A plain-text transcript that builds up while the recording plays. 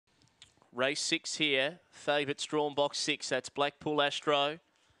Race 6 here. Favourites drawn box 6. That's Blackpool Astro.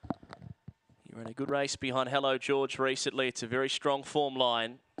 You ran a good race behind Hello George recently. It's a very strong form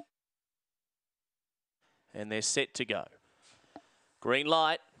line. And they're set to go. Green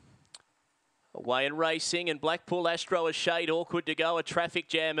light. Away and racing, and Blackpool Astro a shade awkward to go. A traffic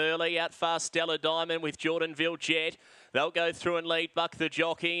jam early. Out fast Stella Diamond with Jordanville Jet. They'll go through and lead Buck the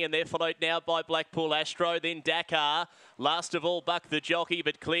Jockey, and they're followed now by Blackpool Astro, then Dakar. Last of all, Buck the Jockey,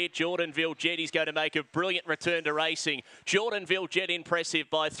 but cleared Jordanville Jet. He's going to make a brilliant return to racing. Jordanville Jet impressive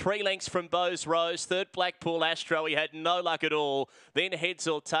by 3 lengths from Bose Rose. Third, Blackpool Astro. He had no luck at all. Then Heads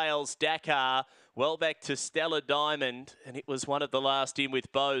or Tails, Dakar. Well back to Stella Diamond, and it was one of the last in with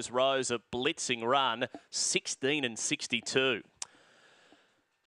Bose Rose, a blitzing run, 16 and 62.